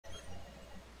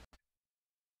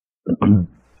Sup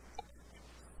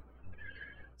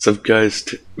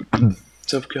guys,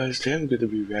 sup guys, today I'm gonna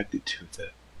be reacting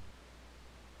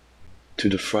to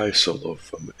the Frye solo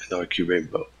from Anarchy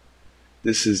Rainbow.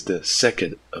 This is the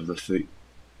second of the 3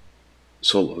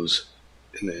 solos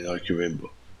in the Anarchy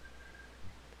Rainbow.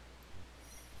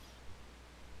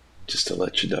 Just to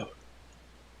let you know.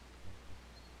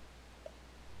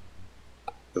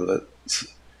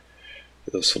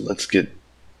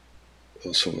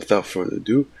 So without further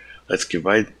ado, let's get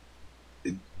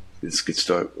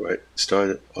started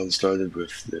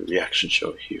with the reaction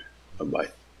show here on mine.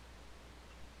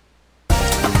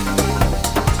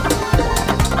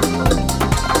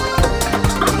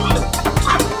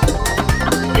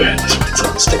 Yeah, this one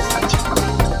sounds different.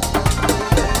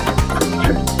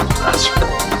 Last one.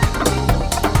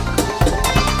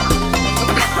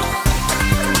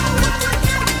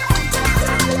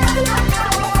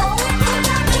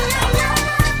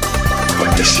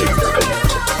 What this thing already?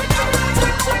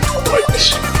 What this?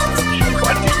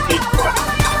 What do you need? What?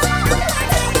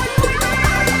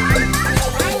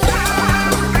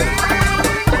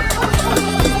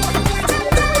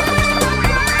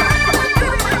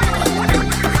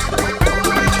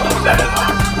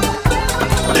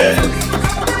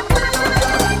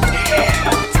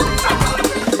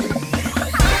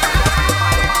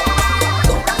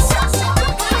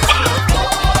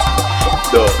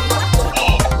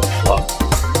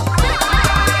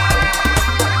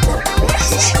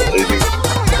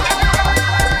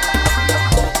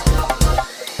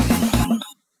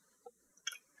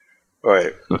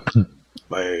 Alright,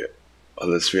 my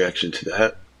honest reaction to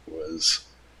that was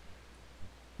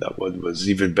one was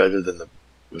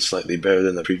slightly better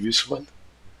than the previous one.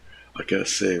 I gotta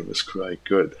say it was quite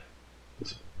good. It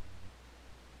was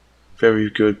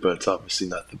very good, but it's obviously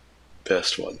not the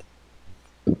best one.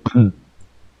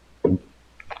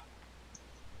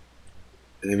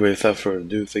 Anyway, without further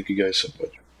ado, thank you guys so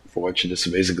much for watching this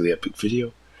amazingly epic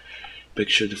video. Make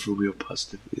sure to for real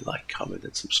positively like, comment,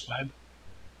 and subscribe.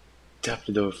 Tap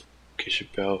the notification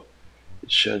bell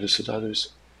and share this with others.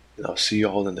 And I'll see you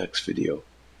all in the next video.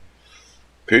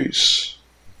 Peace.